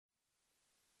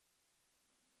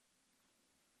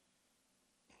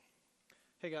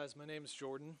Hey guys, my name is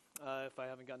Jordan, if I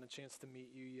haven't gotten a chance to meet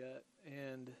you yet.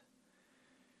 And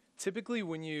typically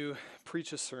when you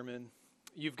preach a sermon,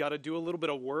 you've got to do a little bit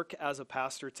of work as a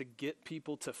pastor to get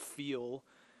people to feel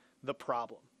the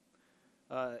problem.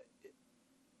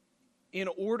 In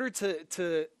order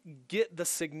to get the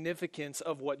significance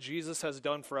of what Jesus has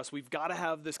done for us, we've got to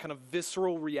have this kind of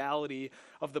visceral reality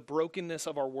of the brokenness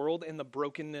of our world and the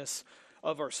brokenness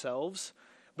of ourselves.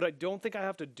 But I don't think I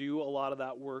have to do a lot of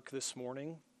that work this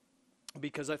morning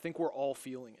because I think we're all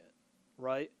feeling it,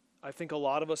 right? I think a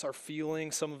lot of us are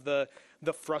feeling some of the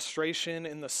frustration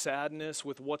and the sadness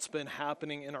with what's been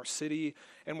happening in our city,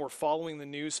 and we're following the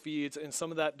news feeds and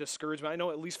some of that discouragement. I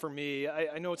know, at least for me,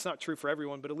 I know it's not true for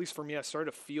everyone, but at least for me, I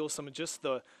started to feel some of just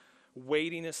the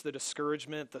weightiness, the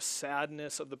discouragement, the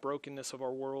sadness of the brokenness of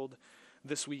our world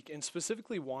this week, and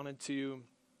specifically wanted to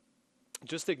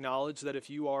just acknowledge that if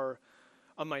you are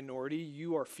a minority,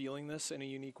 you are feeling this in a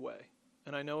unique way.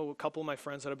 And I know a couple of my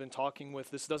friends that I've been talking with,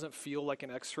 this doesn't feel like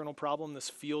an external problem. This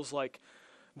feels like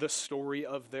the story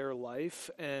of their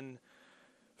life. And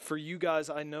for you guys,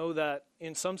 I know that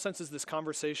in some senses this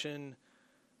conversation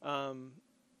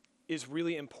is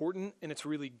really important, and it's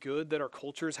really good that our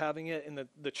culture is having it and that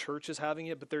the church is having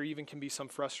it, but there even can be some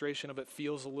frustration of it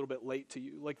feels a little bit late to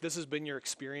you. Like this has been your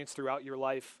experience throughout your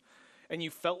life, and you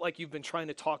felt like you've been trying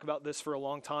to talk about this for a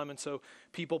long time, and so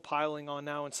people piling on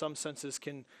now in some senses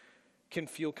can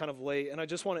feel kind of late. And I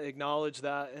just want to acknowledge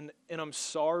that, and I'm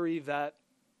sorry that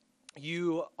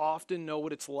you often know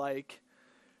what it's like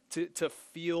to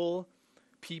feel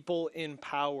people in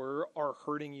power are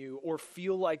hurting you, or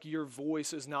feel like your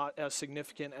voice is not as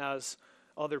significant as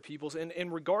other people's.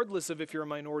 And regardless of if you're a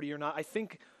minority or not, I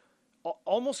think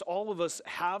almost all of us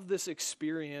have this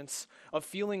experience of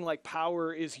feeling like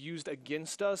power is used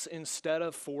against us instead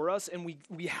of for us. And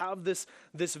we have this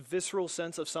visceral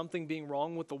sense of something being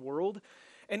wrong with the world.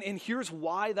 And here's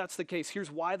why that's the case. Here's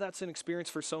why that's an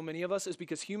experience for so many of us, is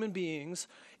because human beings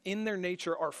in their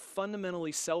nature are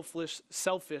fundamentally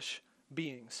selfish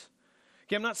beings.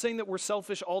 Okay, I'm not saying that we're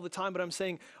selfish all the time, but I'm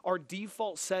saying our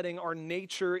default setting, our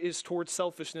nature is towards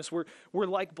selfishness. We're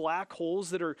like black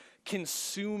holes that are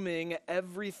consuming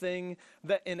everything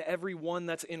that and everyone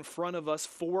that's in front of us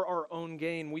for our own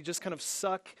gain. We just kind of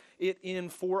suck it in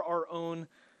for our own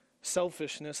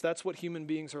selfishness. That's what human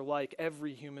beings are like,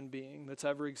 every human being that's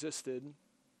ever existed,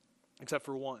 except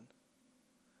for one.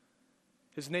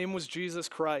 His name was Jesus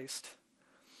Christ.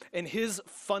 And his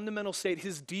fundamental state,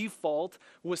 his default,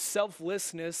 was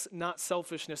selflessness, not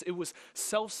selfishness. It was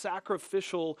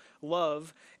self-sacrificial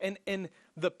love. And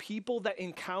the people that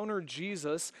encountered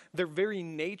Jesus, their very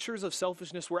natures of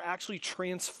selfishness were actually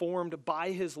transformed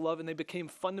by his love, and they became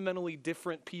fundamentally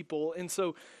different people. And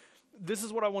so this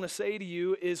is what I want to say to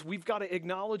you is we've got to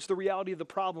acknowledge the reality of the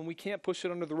problem. We can't push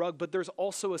it under the rug, but there's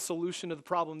also a solution to the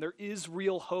problem. There is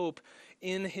real hope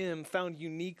in him, found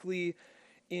uniquely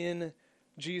in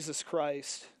Jesus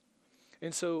Christ.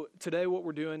 And so today what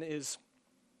we're doing is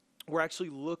we're actually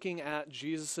looking at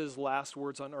Jesus' last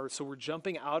words on earth. So we're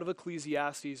jumping out of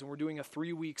Ecclesiastes and we're doing a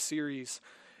 3-week series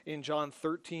in John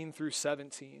 13 through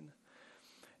 17.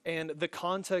 And the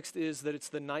context is that it's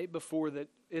the night before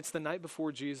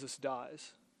Jesus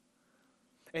dies.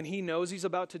 And he knows he's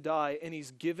about to die, and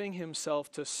he's giving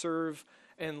himself to serve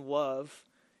and love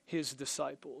his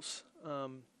disciples.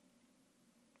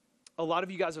 A lot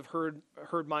of you guys have heard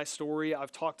my story.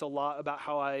 I've talked a lot about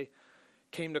how I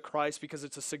came to Christ because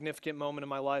it's a significant moment in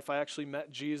my life. I actually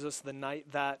met Jesus the night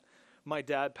that my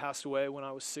dad passed away when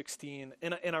I was 16.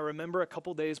 And I remember a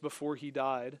couple days before he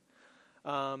died,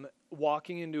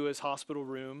 walking into his hospital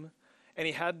room, and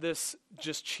he had this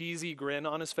just cheesy grin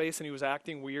on his face, and he was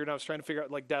acting weird. I was trying to figure out,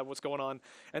 like, Dad, what's going on?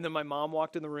 And then my mom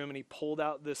walked in the room, and he pulled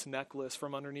out this necklace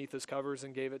from underneath his covers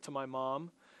and gave it to my mom.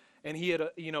 And he had,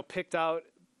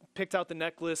 picked out the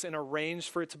necklace and arranged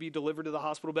for it to be delivered to the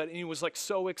hospital bed. And he was like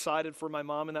so excited for my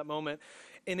mom in that moment.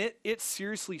 And it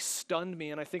seriously stunned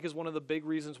me. And I think is one of the big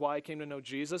reasons why I came to know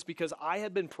Jesus, because I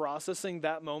had been processing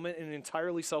that moment in an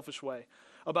entirely selfish way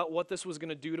about what this was going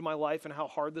to do to my life and how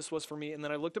hard this was for me. And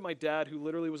then I looked at my dad, who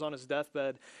literally was on his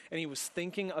deathbed, and he was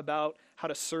thinking about how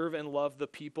to serve and love the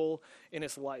people in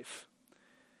his life.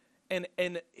 And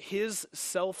his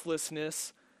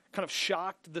selflessness kind of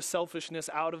shocked the selfishness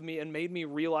out of me and made me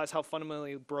realize how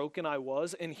fundamentally broken I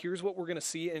was. And here's what we're going to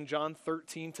see in John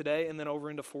 13 today and then over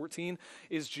into 14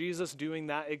 is Jesus doing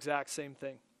that exact same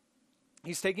thing.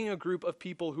 He's taking a group of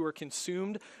people who are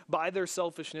consumed by their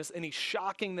selfishness, and he's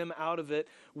shocking them out of it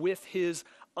with his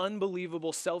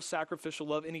unbelievable self-sacrificial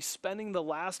love. And he's spending the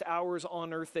last hours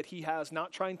on earth that he has,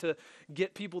 not trying to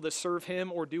get people to serve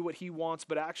him or do what he wants,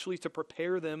 but actually to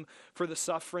prepare them for the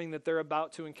suffering that they're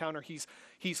about to encounter.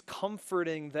 He's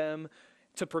comforting them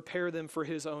to prepare them for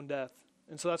his own death.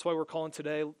 And so that's why we're calling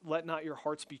today, "Let not your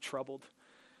hearts be troubled."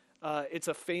 It's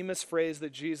a famous phrase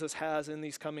that Jesus has in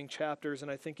these coming chapters,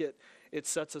 and I think it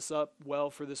sets us up well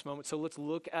for this moment. So let's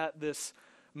look at this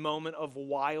moment of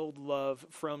wild love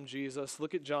from Jesus.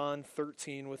 Look at John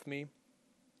 13 with me.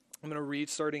 I'm going to read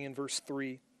starting in verse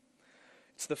 3.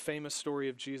 It's the famous story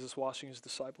of Jesus washing his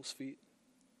disciples' feet.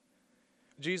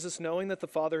 Jesus, knowing that the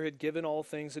Father had given all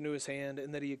things into his hand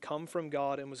and that he had come from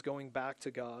God and was going back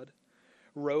to God,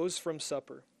 rose from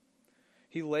supper.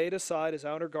 He laid aside his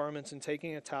outer garments and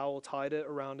taking a towel, tied it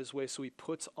around his waist, so he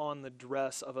puts on the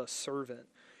dress of a servant.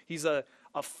 He's a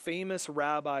famous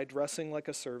rabbi dressing like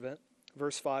a servant.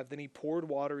 Verse 5, then he poured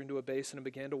water into a basin and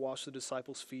began to wash the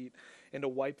disciples' feet and to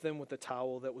wipe them with the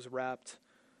towel that was wrapped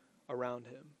around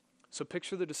him. So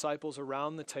picture the disciples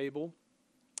around the table.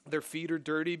 Their feet are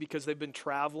dirty because they've been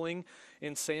traveling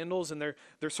in sandals, and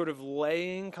they're sort of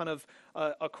laying kind of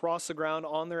across the ground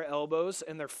on their elbows,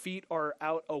 and their feet are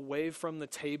out away from the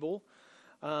table.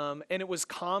 And it was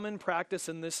common practice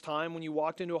in this time when you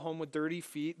walked into a home with dirty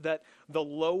feet that the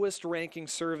lowest ranking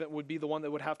servant would be the one that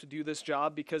would have to do this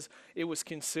job, because it was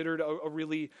considered a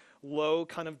really low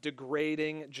kind of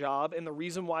degrading job. And the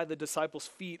reason why the disciples'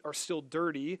 feet are still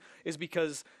dirty is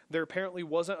because there apparently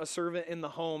wasn't a servant in the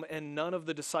home, and none of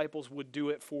the disciples would do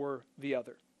it for the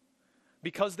other.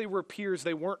 Because they were peers,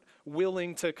 they weren't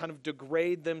willing to kind of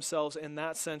degrade themselves in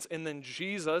that sense. And then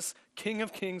Jesus, King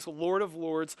of Kings, Lord of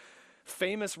Lords,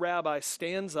 famous rabbi,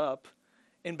 stands up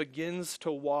and begins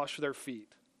to wash their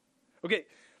feet. Okay,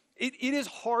 it is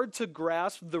hard to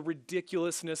grasp the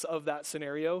ridiculousness of that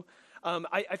scenario.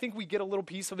 I think we get a little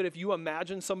piece of it if you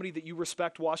imagine somebody that you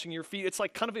respect washing your feet. It's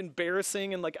like kind of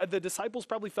embarrassing, and like the disciples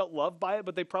probably felt loved by it,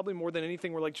 but they probably more than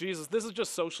anything were like, Jesus, this is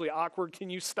just socially awkward.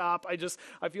 Can you stop?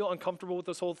 I feel uncomfortable with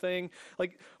this whole thing.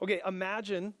 Like, okay,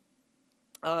 imagine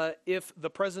if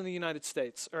the President of the United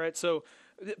States, all right, so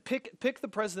pick the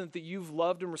president that you've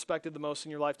loved and respected the most in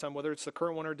your lifetime, whether it's the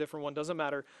current one or a different one, doesn't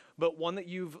matter, but one that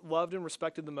you've loved and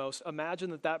respected the most.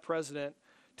 Imagine that president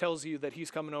tells you that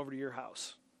he's coming over to your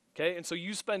house. Okay, and so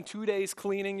you spend 2 days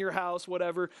cleaning your house,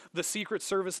 whatever. The Secret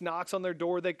Service knocks on your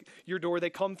door. They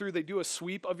come through. They do a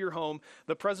sweep of your home.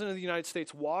 The President of the United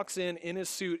States walks in his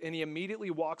suit, and he immediately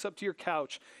walks up to your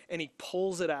couch, and he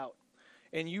pulls it out.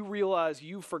 And you realize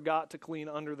you forgot to clean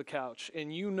under the couch.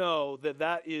 And you know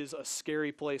that is a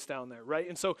scary place down there, right?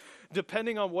 And so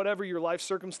depending on whatever your life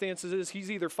circumstances is, he's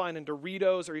either finding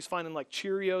Doritos or he's finding like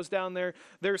Cheerios down there.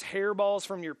 There's hairballs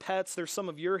from your pets. There's some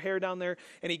of your hair down there.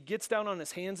 And he gets down on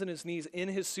his hands and his knees in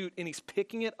his suit, and he's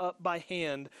picking it up by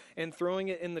hand and throwing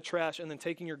it in the trash and then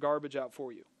taking your garbage out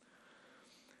for you.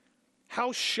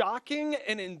 How shocking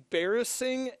and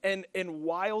embarrassing and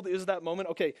wild is that moment?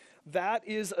 Okay, that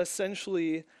is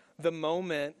essentially the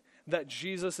moment that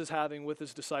Jesus is having with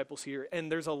his disciples here. And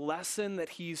there's a lesson that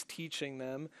he's teaching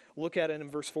them. Look at it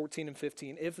in verse 14 and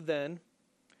 15. If then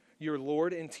your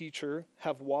Lord and teacher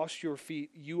have washed your feet,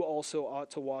 you also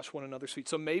ought to wash one another's feet.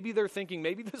 So maybe they're thinking,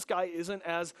 maybe this guy isn't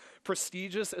as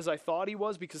prestigious as I thought he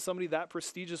was, because somebody that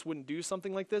prestigious wouldn't do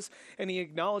something like this. And he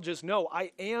acknowledges, no,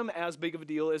 I am as big of a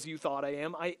deal as you thought I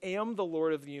am. I am the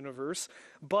Lord of the universe,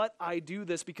 but I do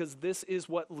this because this is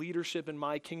what leadership in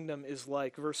my kingdom is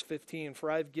like. Verse 15,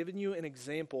 for I've given you an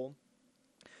example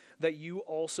that you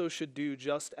also should do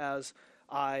just as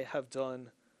I have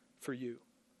done for you.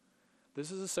 This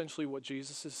is essentially what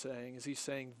Jesus is saying, is he's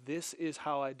saying, this is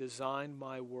how I designed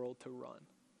my world to run.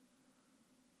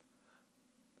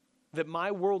 That my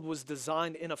world was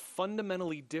designed in a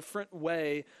fundamentally different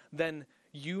way than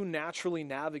you naturally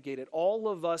navigate it. All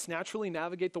of us naturally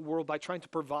navigate the world by trying to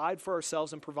provide for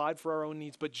ourselves and provide for our own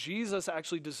needs. But Jesus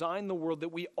actually designed the world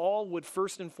that we all would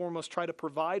first and foremost try to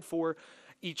provide for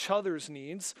each other's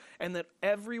needs, and that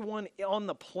everyone on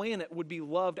the planet would be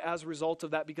loved as a result of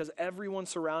that, because everyone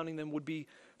surrounding them would be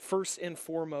first and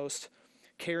foremost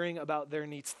caring about their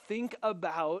needs. Think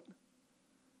about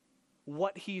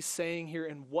what he's saying here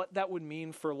and what that would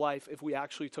mean for life if we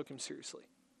actually took him seriously.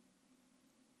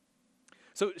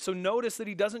 So notice that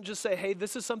he doesn't just say, hey,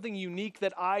 this is something unique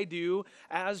that I do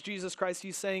as Jesus Christ.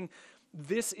 He's saying,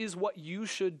 this is what you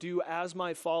should do as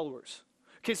my followers.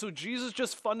 Okay, so Jesus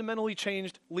just fundamentally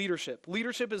changed leadership.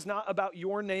 Leadership is not about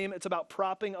your name, it's about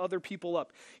propping other people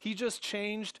up. He just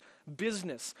changed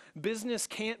business. Business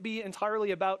can't be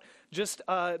entirely about just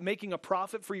making a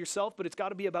profit for yourself, but it's got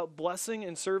to be about blessing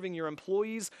and serving your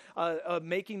employees,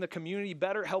 making the community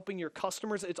better, helping your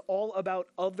customers. It's all about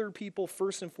other people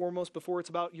first and foremost before it's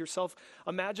about yourself.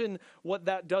 Imagine what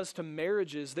that does to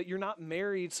marriages, that you're not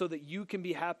married so that you can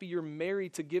be happy. You're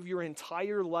married to give your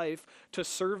entire life to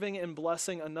serving and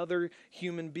blessing another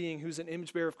human being who's an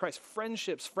image bearer of Christ.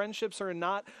 Friendships are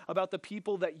not about the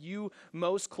people that you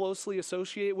most closely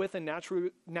associate with and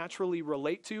naturally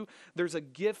relate to. There's a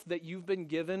gift that you've been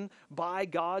given by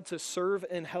God to serve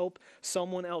and help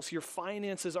someone else. Your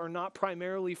finances are not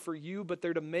primarily for you, but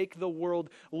they're to make the world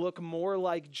look more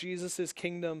like Jesus'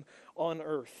 kingdom on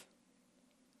earth.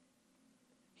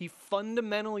 He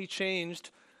fundamentally changed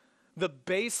the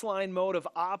baseline mode of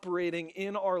operating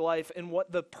in our life and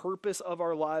what the purpose of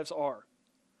our lives are.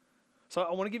 So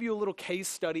I want to give you a little case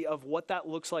study of what that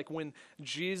looks like when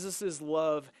Jesus'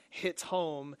 love hits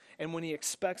home and when he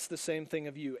expects the same thing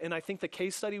of you. And I think the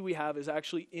case study we have is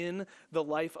actually in the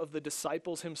life of the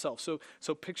disciples himself.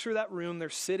 So picture that room. They're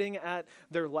sitting at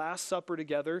their Last Supper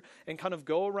together, and kind of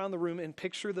go around the room and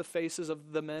picture the faces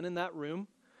of the men in that room.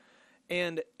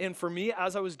 And for me,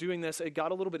 as I was doing this, it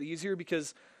got a little bit easier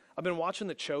because I've been watching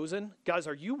The Chosen. Guys,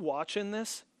 are you watching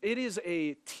this? It is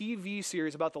a TV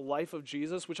series about the life of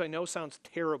Jesus, which I know sounds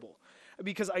terrible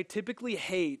because I typically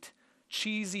hate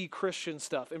cheesy Christian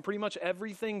stuff, and pretty much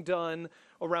everything done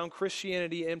around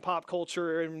Christianity and pop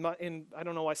culture, and I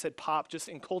don't know why I said pop, just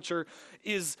in culture,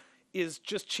 is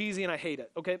just cheesy, and I hate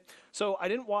it, okay? So I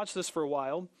didn't watch this for a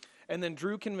while, and then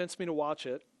Drew convinced me to watch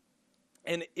it,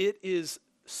 and it is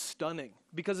stunning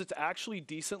because it's actually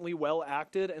decently well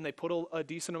acted, and they put a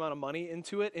decent amount of money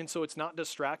into it, and so it's not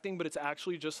distracting, but it's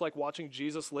actually just like watching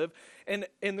Jesus live. And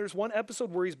there's one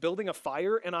episode where he's building a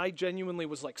fire, and I genuinely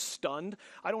was like stunned.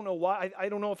 I don't know why. I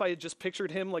don't know if I had just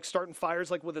pictured him like starting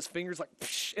fires like with his fingers like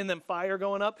psh, and then fire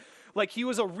going up. Like he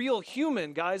was a real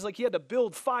human, guys. Like he had to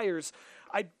build fires.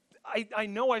 I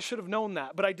know I should have known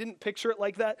that, but I didn't picture it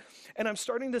like that. And I'm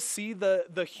starting to see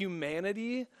the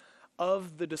humanity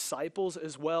of the disciples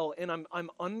as well, and I'm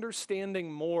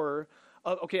understanding more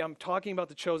of, okay, I'm talking about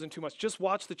The Chosen too much. Just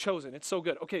watch The Chosen. It's so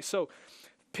good. Okay, so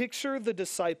picture the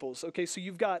disciples. Okay, so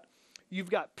you've got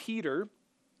Peter,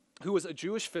 who was a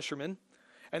Jewish fisherman,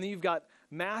 and then you've got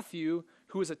Matthew,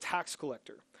 who was a tax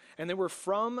collector. And they were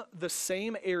from the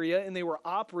same area, and they were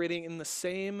operating in the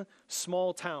same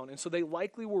small town. And so they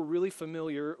likely were really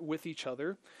familiar with each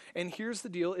other. And here's the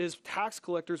deal, is tax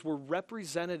collectors were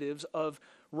representatives of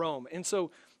Rome. And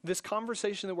so this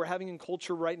conversation that we're having in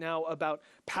culture right now about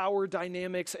power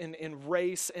dynamics and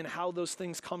race and how those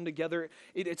things come together,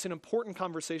 it's an important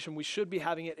conversation. We should be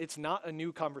having it. It's not a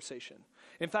new conversation.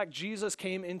 In fact, Jesus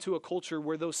came into a culture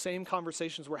where those same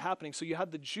conversations were happening. So you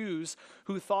had the Jews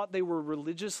who thought they were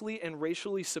religiously and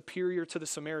racially superior to the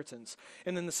Samaritans.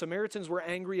 And then the Samaritans were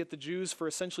angry at the Jews for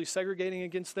essentially segregating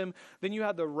against them. Then you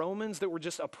had the Romans that were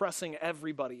just oppressing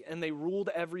everybody, and they ruled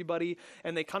everybody,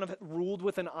 and they kind of ruled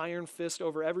with an iron fist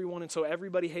over everyone, and so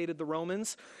everybody hated the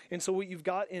Romans. And so what you've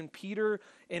got in Peter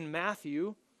and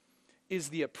Matthew is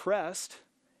the oppressed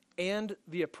and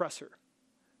the oppressor.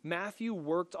 Matthew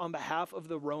worked on behalf of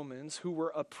the Romans who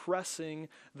were oppressing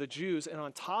the Jews, and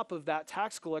on top of that,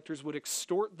 tax collectors would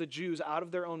extort the Jews out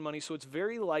of their own money. So it's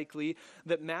very likely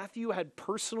that Matthew had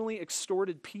personally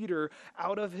extorted Peter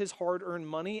out of his hard-earned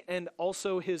money and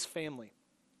also his family.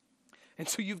 And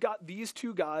so you've got these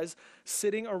two guys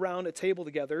sitting around a table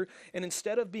together, and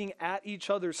instead of being at each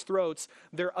other's throats,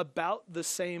 they're about the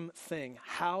same thing.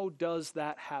 How does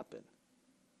that happen?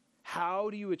 How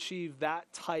do you achieve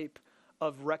that type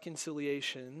of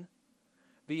reconciliation?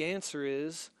 The answer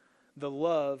is the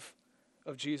love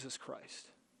of Jesus Christ.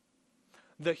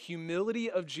 The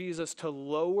humility of Jesus to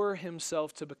lower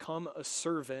himself to become a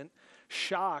servant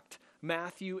shocked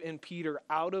Matthew and Peter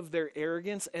out of their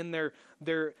arrogance and their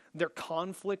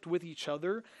conflict with each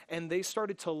other, and they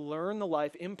started to learn the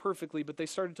life, imperfectly, but they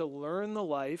started to learn the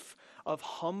life of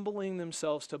humbling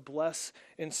themselves to bless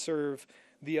and serve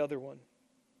the other one.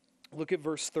 Look at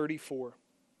verse 34.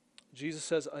 Jesus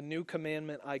says, "A new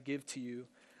commandment I give to you,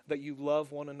 that you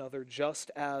love one another just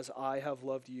as I have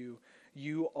loved you.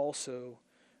 You also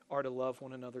are to love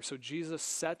one another." So Jesus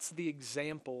sets the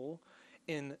example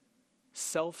in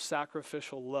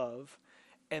self-sacrificial love,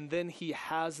 and then he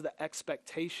has the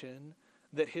expectation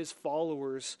that his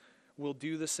followers will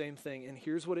do the same thing. And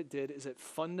here's what it did, is it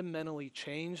fundamentally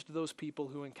changed those people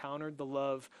who encountered the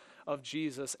love of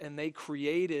Jesus, and they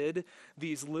created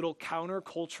these little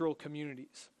countercultural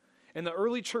communities. And the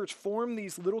early church formed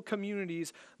these little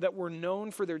communities that were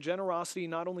known for their generosity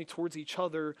not only towards each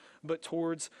other, but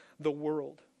towards the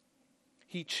world.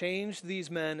 he changed these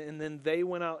men, and then they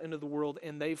went out into the world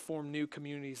and they formed new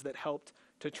communities that helped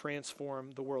to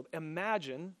transform the world.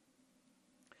 Imagine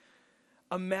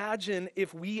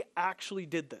if we actually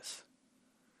did this.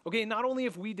 Okay, not only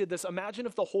if we did this, imagine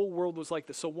if the whole world was like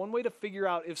this. So one way to figure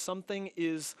out if something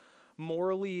is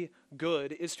morally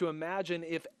good is to imagine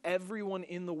if everyone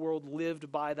in the world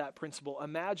lived by that principle.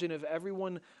 Imagine if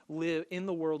everyone in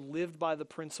the world lived by the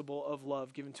principle of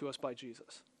love given to us by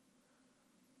Jesus.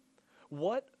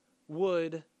 What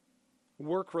would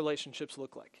work relationships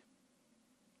look like?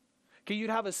 Okay, you'd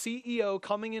have a CEO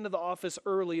coming into the office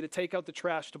early to take out the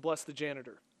trash to bless the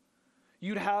janitor.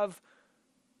 You'd have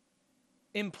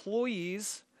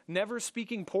employees never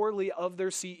speaking poorly of their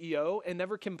CEO and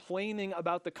never complaining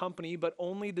about the company, but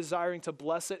only desiring to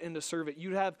bless it and to serve it.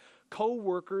 You'd have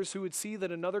co-workers who would see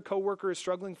that another co-worker is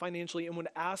struggling financially and would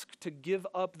ask to give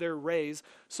up their raise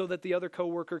so that the other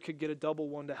co-worker could get a double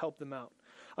one to help them out.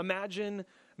 Imagine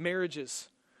marriages.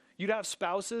 You'd have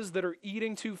spouses that are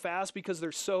eating too fast because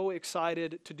they're so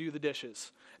excited to do the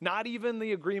dishes. Not even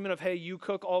the agreement of, hey, you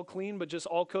cook, all clean, but just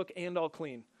all cook and all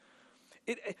clean.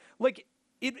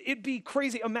 It'd be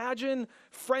crazy. Imagine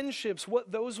friendships,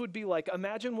 what those would be like.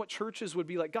 Imagine what churches would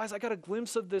be like. Guys, I got a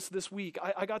glimpse of this week.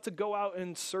 I got to go out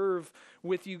and serve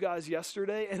with you guys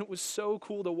yesterday, and it was so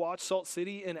cool to watch Salt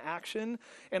City in action.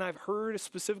 And I've heard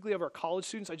specifically of our college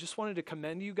students. I just wanted to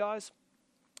commend you guys.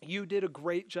 You did a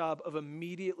great job of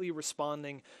immediately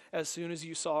responding as soon as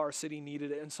you saw our city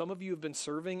needed it. And some of you have been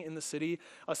serving in the city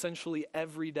essentially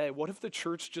every day. What if the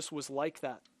church just was like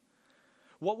that?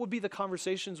 What would be the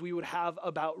conversations we would have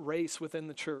about race within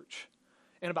the church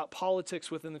and about politics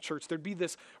within the church? There'd be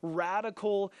this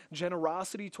radical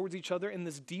generosity towards each other and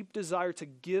this deep desire to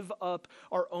give up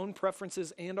our own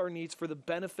preferences and our needs for the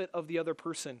benefit of the other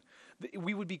person.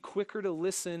 We would be quicker to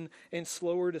listen and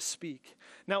slower to speak.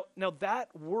 Now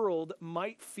that world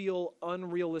might feel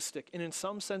unrealistic, and in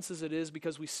some senses it is,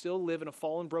 because we still live in a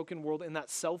fallen, broken world, and that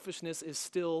selfishness is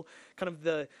still kind of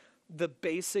the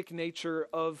basic nature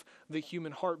of the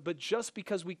human heart. But just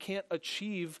because we can't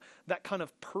achieve that kind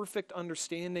of perfect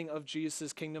understanding of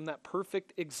Jesus' kingdom, that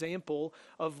perfect example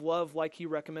of love like he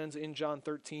recommends in John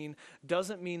 13,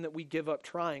 doesn't mean that we give up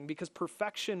trying, because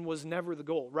perfection was never the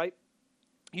goal, right?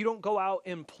 You don't go out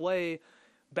and play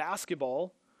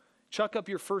basketball, chuck up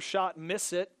your first shot,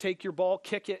 miss it, take your ball,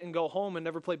 kick it, and go home and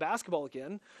never play basketball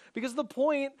again. Because the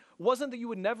point wasn't that you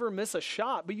would never miss a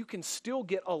shot, but you can still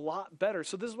get a lot better.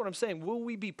 So this is what I'm saying. Will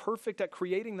we be perfect at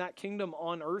creating that kingdom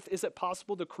on earth? Is it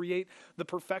possible to create the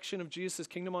perfection of Jesus'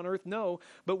 kingdom on earth? No.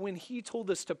 But when he told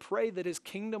us to pray that his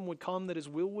kingdom would come, that his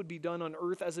will would be done on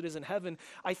earth as it is in heaven,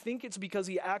 I think it's because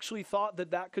he actually thought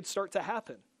that that could start to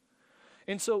happen.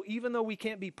 And so even though we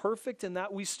can't be perfect in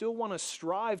that, we still want to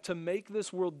strive to make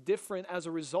this world different as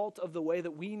a result of the way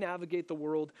that we navigate the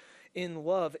world in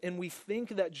love. And we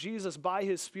think that Jesus, by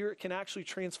his Spirit, can actually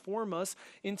transform us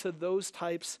into those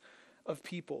types of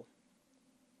people.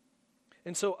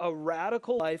 And so a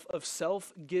radical life of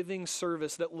self-giving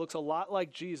service that looks a lot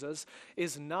like Jesus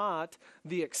is not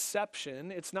the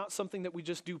exception. It's not something that we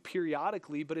just do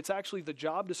periodically, but it's actually the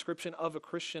job description of a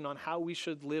Christian on how we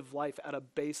should live life at a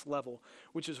base level,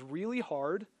 which is really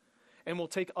hard and will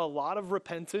take a lot of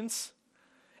repentance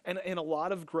and a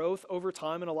lot of growth over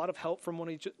time and a lot of help from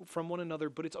one another,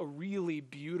 but it's a really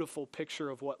beautiful picture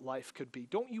of what life could be.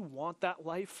 Don't you want that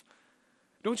life?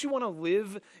 Don't you want to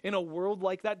live in a world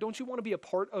like that? Don't you want to be a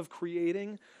part of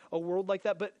creating a world like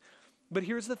that? But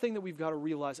here's the thing that we've got to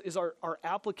realize is our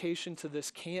application to this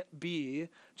can't be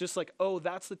just like, oh,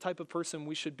 that's the type of person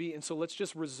we should be, and so let's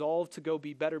just resolve to go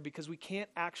be better, because we can't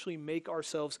actually make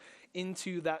ourselves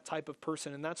into that type of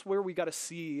person. And that's where we got to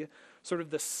see sort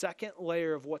of the second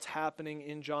layer of what's happening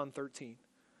in John 13.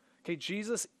 Okay,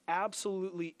 Jesus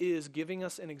absolutely is giving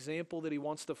us an example that he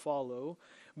wants to follow,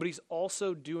 but he's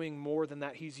also doing more than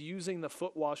that. He's using the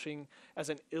foot washing as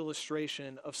an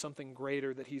illustration of something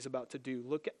greater that he's about to do.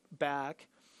 Look back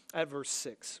at verse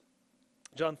 6.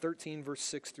 John 13, verse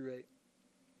 6 through 8.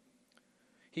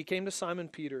 He came to Simon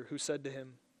Peter, who said to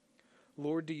him,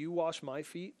 "Lord, do you wash my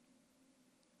feet?"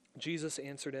 Jesus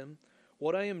answered him,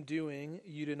 "What I am doing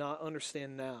you do not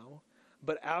understand now,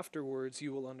 but afterwards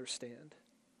you will understand."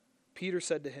 Peter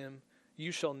said to him,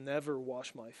 "You shall never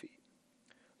wash my feet."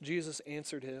 Jesus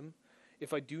answered him,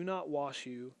 "If I do not wash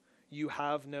you, you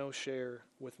have no share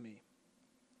with me."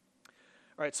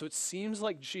 All right, so it seems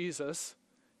like Jesus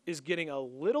is getting a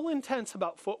little intense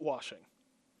about foot washing,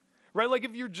 right? Like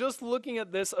if you're just looking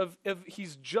at this, if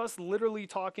he's just literally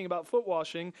talking about foot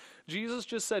washing, Jesus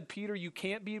just said, "Peter, you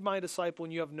can't be my disciple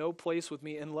and you have no place with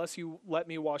me unless you let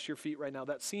me wash your feet right now."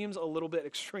 That seems a little bit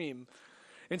extreme.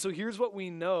 And so here's what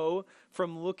we know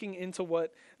from looking into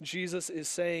what Jesus is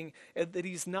saying, that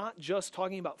he's not just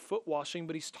talking about foot washing,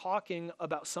 but he's talking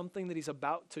about something that he's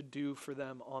about to do for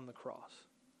them on the cross.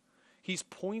 He's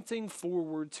pointing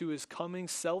forward to his coming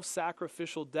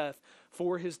self-sacrificial death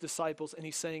for his disciples, and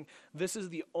he's saying, this is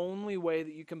the only way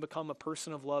that you can become a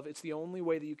person of love. It's the only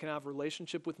way that you can have a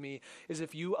relationship with me, is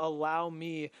if you allow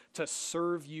me to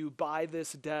serve you by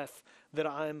this death that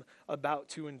I'm about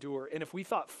to endure. And if we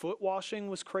thought foot washing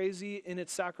was crazy in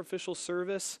its sacrificial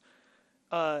service,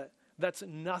 that's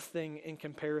nothing in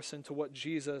comparison to what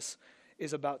Jesus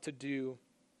is about to do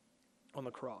on the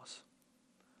cross.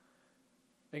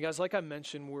 And guys, like I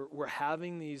mentioned, we're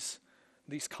having these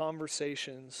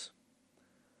conversations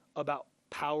about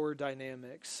power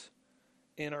dynamics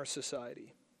in our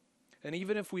society. And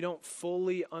even if we don't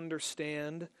fully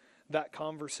understand that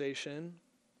conversation,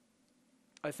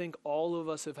 I think all of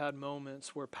us have had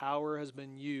moments where power has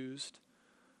been used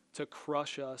to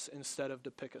crush us instead of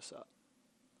to pick us up.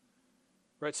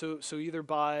 Right? So either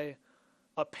by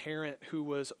a parent who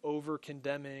was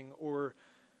over-condemning or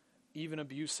even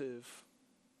abusive,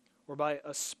 or by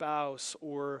a spouse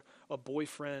or a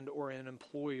boyfriend or an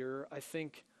employer. I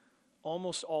think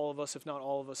almost all of us, if not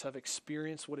all of us, have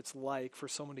experienced what it's like for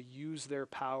someone to use their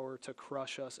power to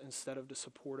crush us instead of to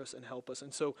support us and help us.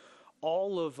 And so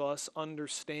all of us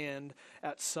understand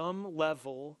at some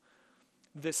level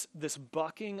this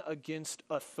bucking against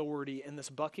authority and this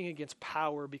bucking against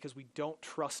power because we don't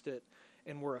trust it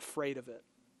and we're afraid of it.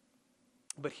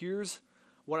 But here's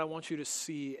what I want you to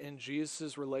see in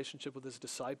Jesus' relationship with his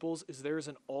disciples is there's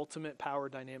an ultimate power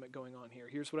dynamic going on here.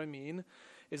 Here's what I mean,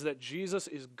 is that Jesus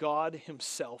is God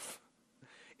himself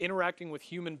interacting with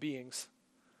human beings.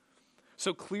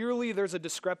 So clearly there's a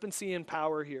discrepancy in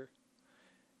power here.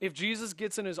 If Jesus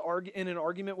gets in an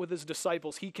argument with his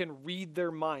disciples, he can read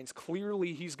their minds.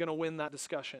 Clearly he's going to win that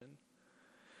discussion.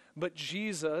 But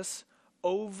Jesus,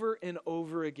 over and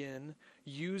over again,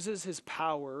 uses his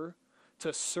power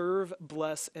to serve,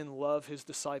 bless, and love his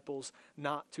disciples,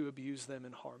 not to abuse them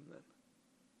and harm them.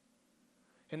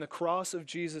 And the cross of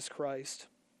Jesus Christ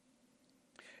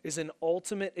is an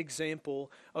ultimate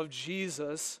example of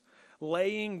Jesus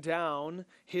laying down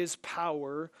his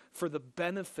power for the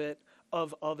benefit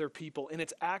of other people. And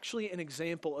it's actually an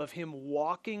example of him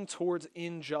walking towards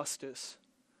injustice.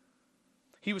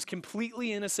 He was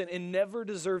completely innocent and never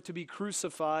deserved to be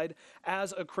crucified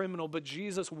as a criminal, but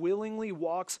Jesus willingly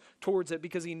walks towards it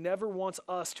because he never wants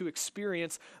us to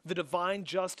experience the divine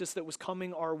justice that was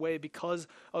coming our way because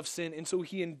of sin. And so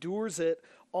he endures it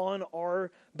on our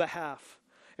behalf.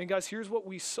 And guys, here's what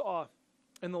we saw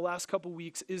in the last couple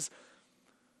weeks is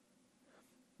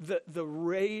the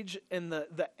rage and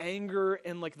the anger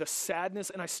and like the sadness,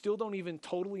 and I still don't even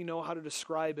totally know how to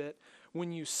describe it,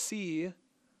 when you see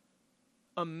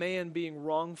a man being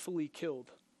wrongfully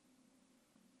killed.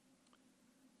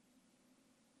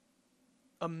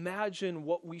 Imagine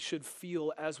what we should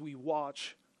feel as we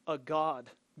watch a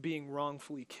God being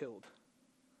wrongfully killed.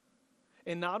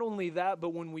 And not only that, but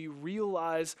when we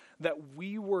realize that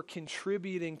we were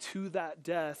contributing to that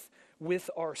death with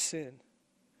our sin.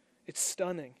 It's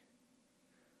stunning.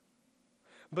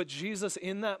 But Jesus,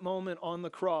 in that moment on the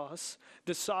cross,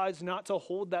 decides not to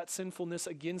hold that sinfulness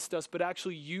against us, but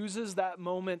actually uses that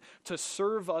moment to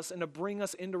serve us and to bring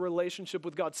us into relationship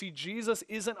with God. See, Jesus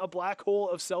isn't a black hole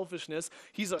of selfishness.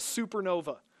 He's a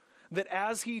supernova. That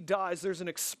as he dies, there's an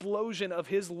explosion of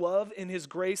his love and his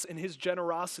grace and his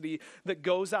generosity that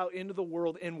goes out into the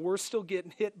world, and we're still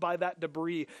getting hit by that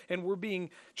debris, and we're being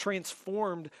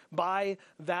transformed by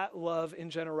that love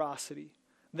and generosity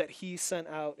that he sent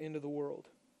out into the world.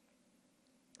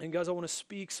 And guys, I want to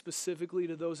speak specifically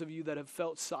to those of you that have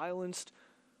felt silenced,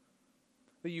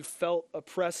 that you felt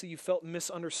oppressed, that you felt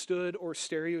misunderstood or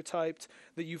stereotyped,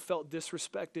 that you felt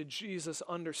disrespected. Jesus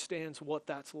understands what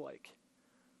that's like.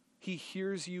 He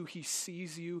hears you, he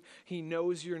sees you, he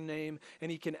knows your name,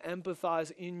 and he can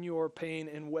empathize in your pain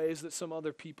in ways that some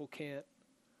other people can't.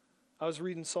 I was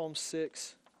reading Psalm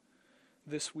 6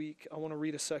 this week. I want to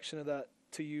read a section of that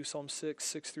to you, Psalm 6,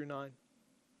 6 through 9.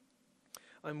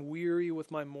 I'm weary with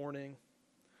my mourning.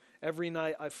 Every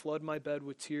night I flood my bed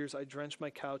with tears. I drench my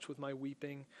couch with my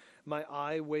weeping. My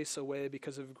eye wastes away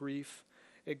because of grief.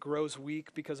 It grows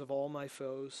weak because of all my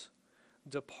foes.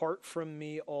 Depart from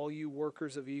me, all you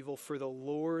workers of evil, for the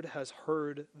Lord has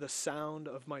heard the sound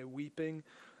of my weeping.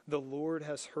 The Lord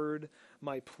has heard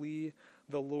my plea.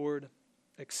 The Lord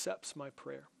accepts my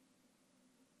prayer.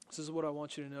 This is what I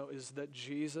want you to know, is that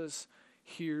Jesus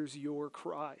hears your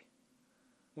cry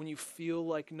when you feel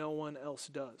like no one else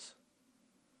does.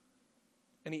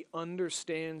 And he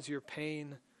understands your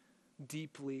pain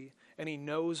deeply, and he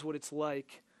knows what it's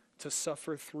like to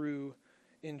suffer through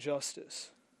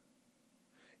injustice.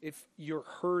 If you're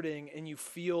hurting and you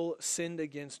feel sinned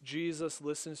against, Jesus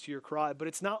listens to your cry. But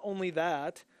it's not only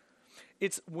that,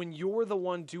 it's when you're the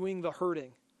one doing the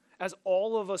hurting, as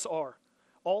all of us are.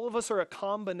 All of us are a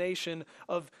combination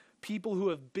of people who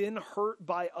have been hurt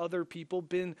by other people,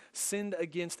 been sinned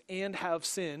against, and have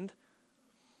sinned.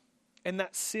 And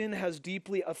that sin has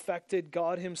deeply affected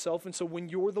God himself. And so when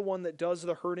you're the one that does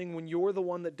the hurting, when you're the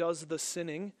one that does the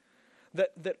sinning,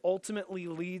 that ultimately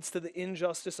leads to the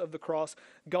injustice of the cross,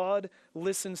 God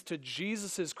listens to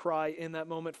Jesus' cry in that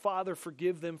moment, Father,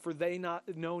 forgive them, for they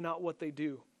know not what they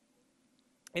do.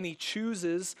 And he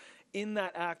chooses in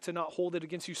that act to not hold it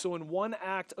against you. So in one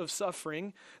act of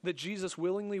suffering that Jesus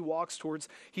willingly walks towards,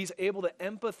 he's able to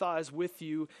empathize with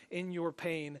you in your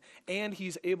pain, and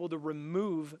he's able to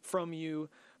remove from you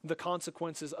the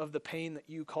consequences of the pain that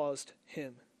you caused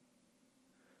him.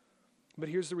 But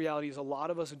here's the reality, is a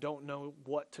lot of us don't know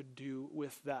what to do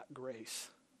with that grace.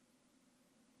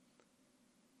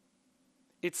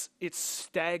 It's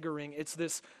staggering. It's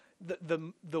this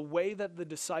the way that the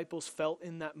disciples felt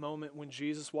in that moment when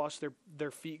Jesus washed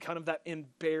their feet, kind of that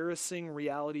embarrassing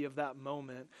reality of that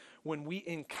moment. When we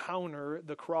encounter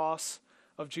the cross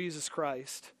of Jesus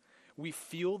Christ, we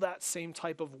feel that same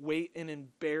type of weight and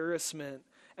embarrassment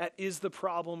at, is the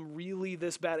problem really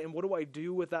this bad? And what do I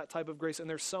do with that type of grace? And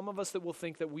there's some of us that will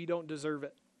think that we don't deserve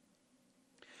it,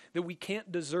 that we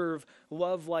can't deserve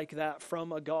love like that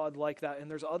from a God like that.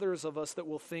 And there's others of us that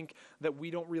will think that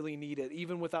we don't really need it,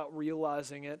 even without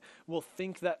realizing it. We'll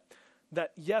think that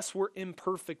yes, we're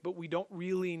imperfect, but we don't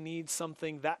really need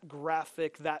something that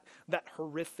graphic, that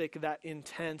horrific, that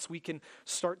intense. We can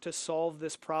start to solve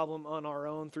this problem on our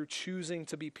own through choosing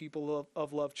to be people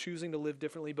of love, choosing to live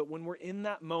differently. But when we're in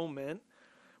that moment,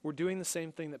 we're doing the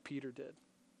same thing that Peter did.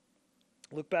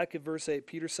 Look back at verse 8.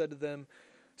 Peter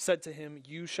said to him,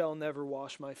 you shall never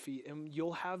wash my feet. And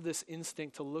you'll have this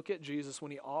instinct to look at Jesus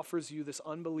when he offers you this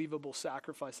unbelievable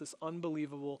sacrifice, this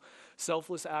unbelievable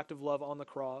selfless act of love on the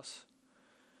cross.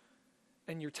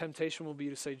 And your temptation will be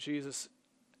to say, Jesus,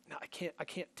 no, I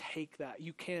can't take that.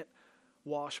 You can't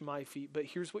wash my feet. But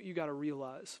here's what you got to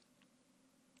realize,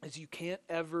 is you can't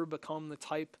ever become the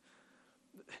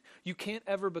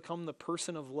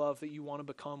person of love that you want to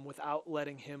become without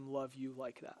letting him love you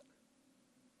like that.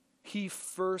 He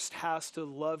first has to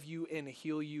love you and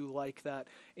heal you like that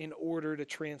in order to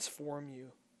transform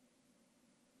you.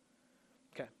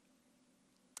 Okay.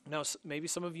 Now, maybe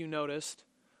some of you noticed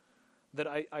that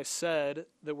I said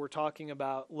that we're talking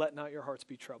about let not your hearts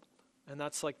be troubled. And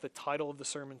that's like the title of the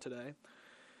sermon today.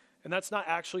 And that's not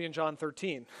actually in John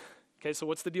 13. Okay, so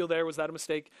what's the deal there? Was that a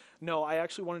mistake? No, I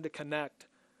actually wanted to connect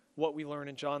what we learn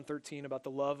in John 13 about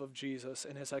the love of Jesus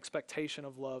and his expectation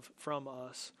of love from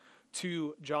us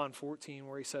to John 14,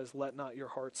 where he says, let not your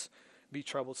hearts be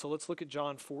troubled. So let's look at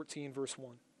John 14, verse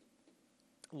 1.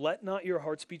 Let not your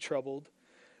hearts be troubled.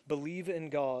 Believe in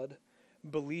God.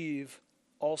 Believe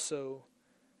also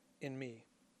in me.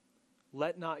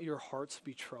 Let not your hearts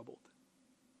be troubled.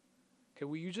 Okay,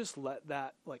 will you just let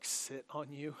that sit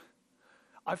on you?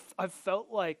 I've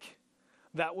felt like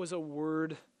that was a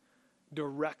word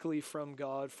directly from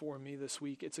God for me this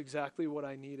week. It's exactly what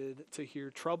I needed to hear.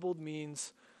 Troubled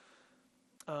means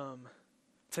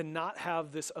to not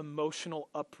have this emotional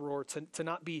uproar, to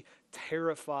not be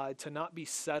terrified, to not be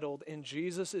settled. And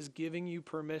Jesus is giving you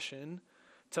permission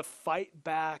to fight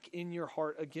back in your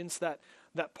heart against that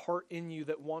part in you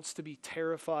that wants to be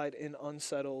terrified and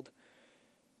unsettled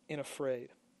and afraid.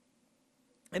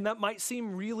 And that might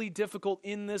seem really difficult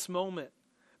in this moment,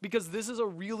 because this is a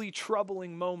really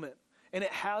troubling moment. And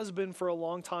it has been for a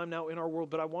long time now in our world.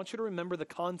 But I want you to remember the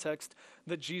context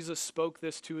that Jesus spoke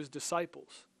this to his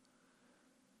disciples.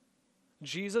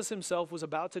 Jesus himself was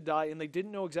about to die, and they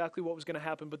didn't know exactly what was going to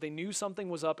happen, but they knew something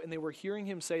was up, and they were hearing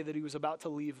him say that he was about to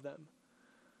leave them.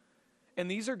 And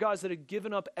these are guys that had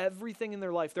given up everything in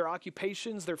their life, their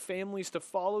occupations, their families, to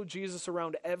follow Jesus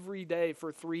around every day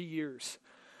for 3 years.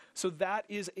 So that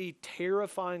is a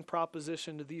terrifying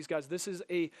proposition to these guys. This is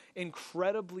an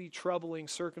incredibly troubling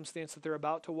circumstance that they're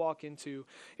about to walk into.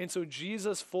 And so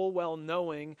Jesus, full well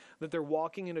knowing that they're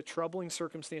walking into troubling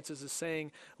circumstances, is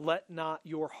saying, let not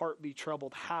your heart be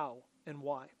troubled. How and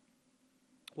why?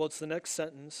 Well, it's the next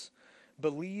sentence.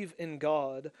 Believe in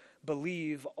God,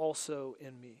 believe also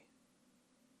in me.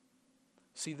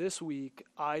 See, this week,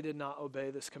 I did not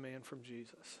obey this command from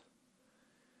Jesus.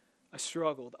 I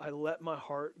struggled. I let my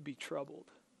heart be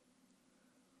troubled.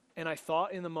 And I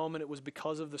thought in the moment it was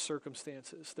because of the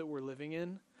circumstances that we're living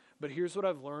in. But here's what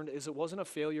I've learned is it wasn't a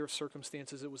failure of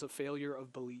circumstances, it was a failure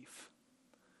of belief.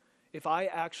 If I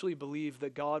actually believed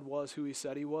that God was who he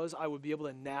said he was, I would be able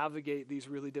to navigate these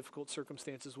really difficult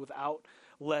circumstances without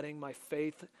letting my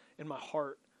faith and my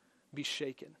heart be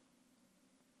shaken.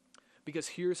 Because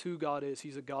here's who God is.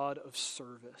 He's a God of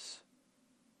service.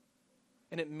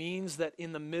 And it means that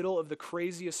in the middle of the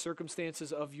craziest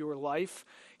circumstances of your life,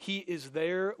 he is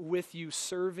there with you,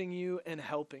 serving you and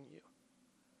helping you.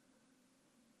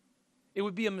 It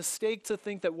would be a mistake to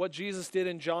think that what Jesus did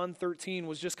in John 13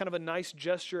 was just kind of a nice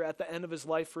gesture at the end of his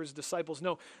life for his disciples.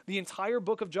 No, the entire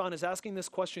book of John is asking this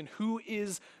question: who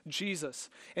is Jesus?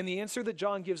 And the answer that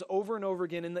John gives over and over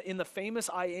again in the famous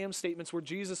I am statements where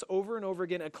Jesus over and over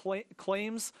again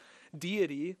claims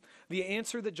deity, the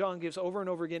answer that John gives over and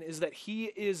over again is that he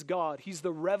is God. He's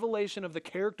the revelation of the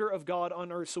character of God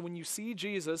on earth. So when you see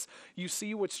Jesus, you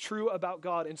see what's true about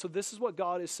God. And so this is what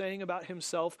God is saying about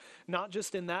himself, not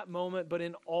just in that moment, but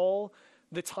in all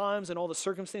the times and all the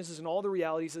circumstances and all the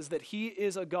realities, is that he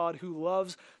is a God who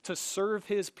loves to serve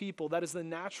his people. That is the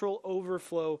natural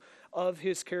overflow of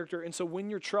his character. And so when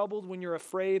you're troubled, when you're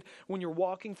afraid, when you're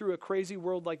walking through a crazy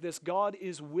world like this, God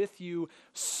is with you,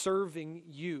 serving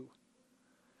you.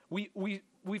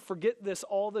 We forget this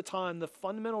all the time. The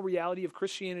fundamental reality of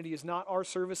Christianity is not our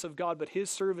service of God, but his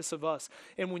service of us.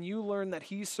 And when you learn that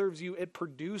he serves you, it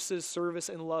produces service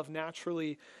and love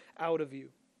naturally out of you.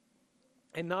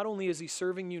 And not only is he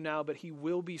serving you now, but he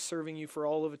will be serving you for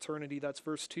all of eternity. That's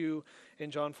verse 2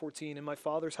 in John 14. In my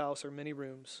Father's house are many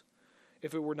rooms.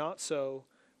 If it were not so,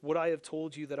 would I have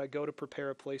told you that I go to prepare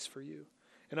a place for you?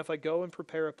 And if I go and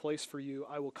prepare a place for you,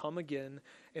 I will come again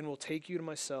and will take you to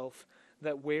myself,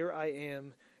 that where I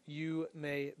am, you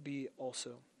may be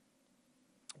also.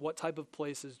 What type of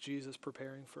place is Jesus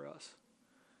preparing for us?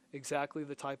 Exactly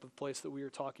the type of place that we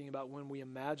are talking about when we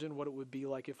imagine what it would be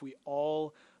like if we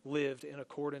all lived in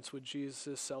accordance with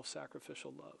Jesus'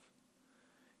 self-sacrificial love.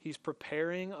 He's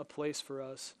preparing a place for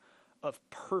us of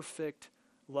perfect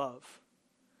love.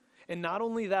 And not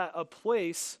only that, a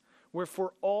place where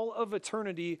for all of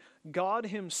eternity, God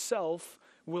himself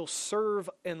will serve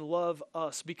and love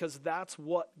us, because that's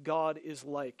what God is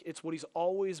like. It's what he's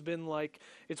always been like.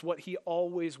 It's what he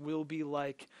always will be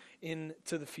like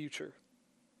into the future.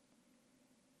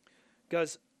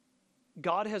 Guys,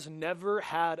 God has never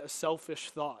had a selfish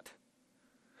thought.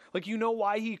 Like, you know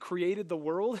why he created the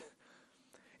world?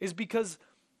 Is because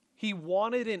he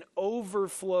wanted an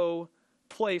overflow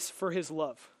place for his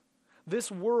love.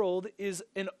 This world is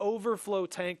an overflow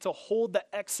tank to hold the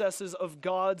excesses of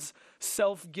God's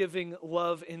self-giving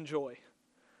love and joy.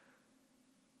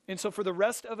 And so for the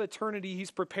rest of eternity,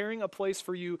 he's preparing a place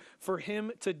for you, for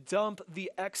him to dump the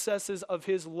excesses of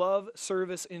his love,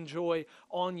 service, and joy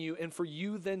on you, and for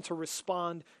you then to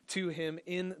respond to him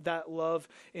in that love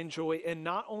and joy. And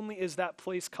not only is that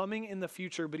place coming in the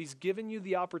future, but he's given you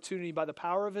the opportunity by the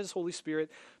power of his Holy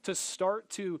Spirit to start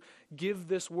to give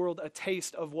this world a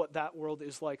taste of what that world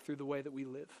is like through the way that we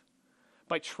live,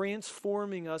 by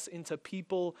transforming us into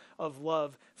people of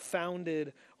love,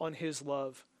 founded on his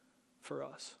love for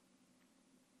us.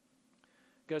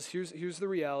 Guys, here's the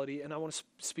reality, and I want to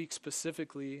speak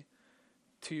specifically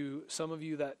to some of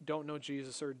you that don't know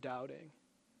Jesus or doubting.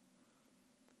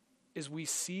 Is we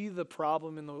see the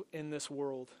problem in this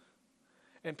world,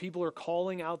 and people are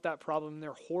calling out that problem, and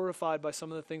they're horrified by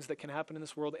some of the things that can happen in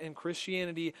this world, and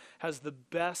Christianity has the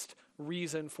best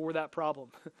reason for that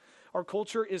problem. Our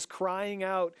culture is crying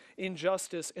out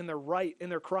injustice, and they're right, and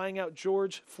they're crying out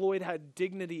George Floyd had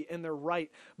dignity, and they're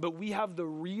right, but we have the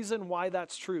reason why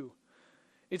that's true.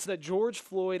 It's that George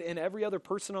Floyd and every other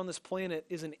person on this planet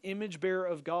is an image bearer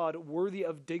of God, worthy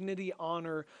of dignity,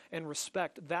 honor, and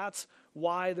respect. That's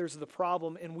why there's the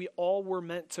problem, and we all were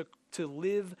meant to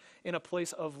live in a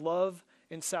place of love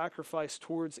and sacrifice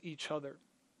towards each other.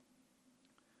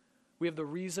 We have the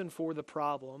reason for the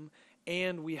problem,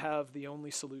 and we have the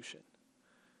only solution.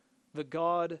 The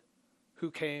God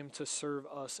who came to serve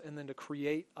us and then to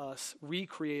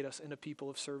recreate us into people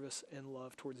of service and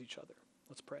love towards each other.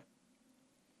 Let's pray.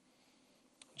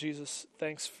 Jesus,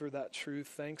 thanks for that truth.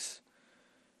 Thanks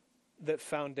that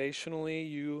foundationally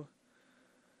you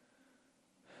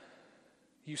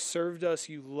served us,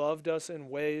 you loved us in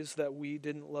ways that we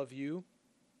didn't love you.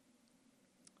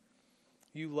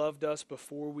 You loved us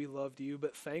before we loved you,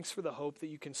 but thanks for the hope that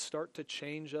you can start to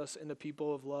change us into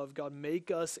people of love. God, make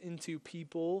us into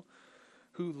people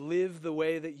who live the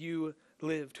way that you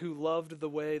lived, who loved the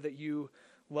way that you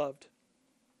loved.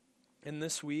 And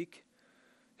this week,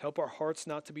 help our hearts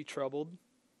not to be troubled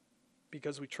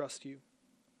because we trust you.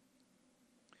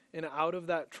 And out of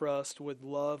that trust, would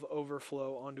love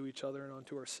overflow onto each other and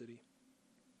onto our city.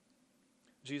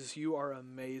 Jesus, you are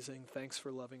amazing. Thanks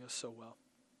for loving us so well.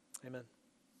 Amen.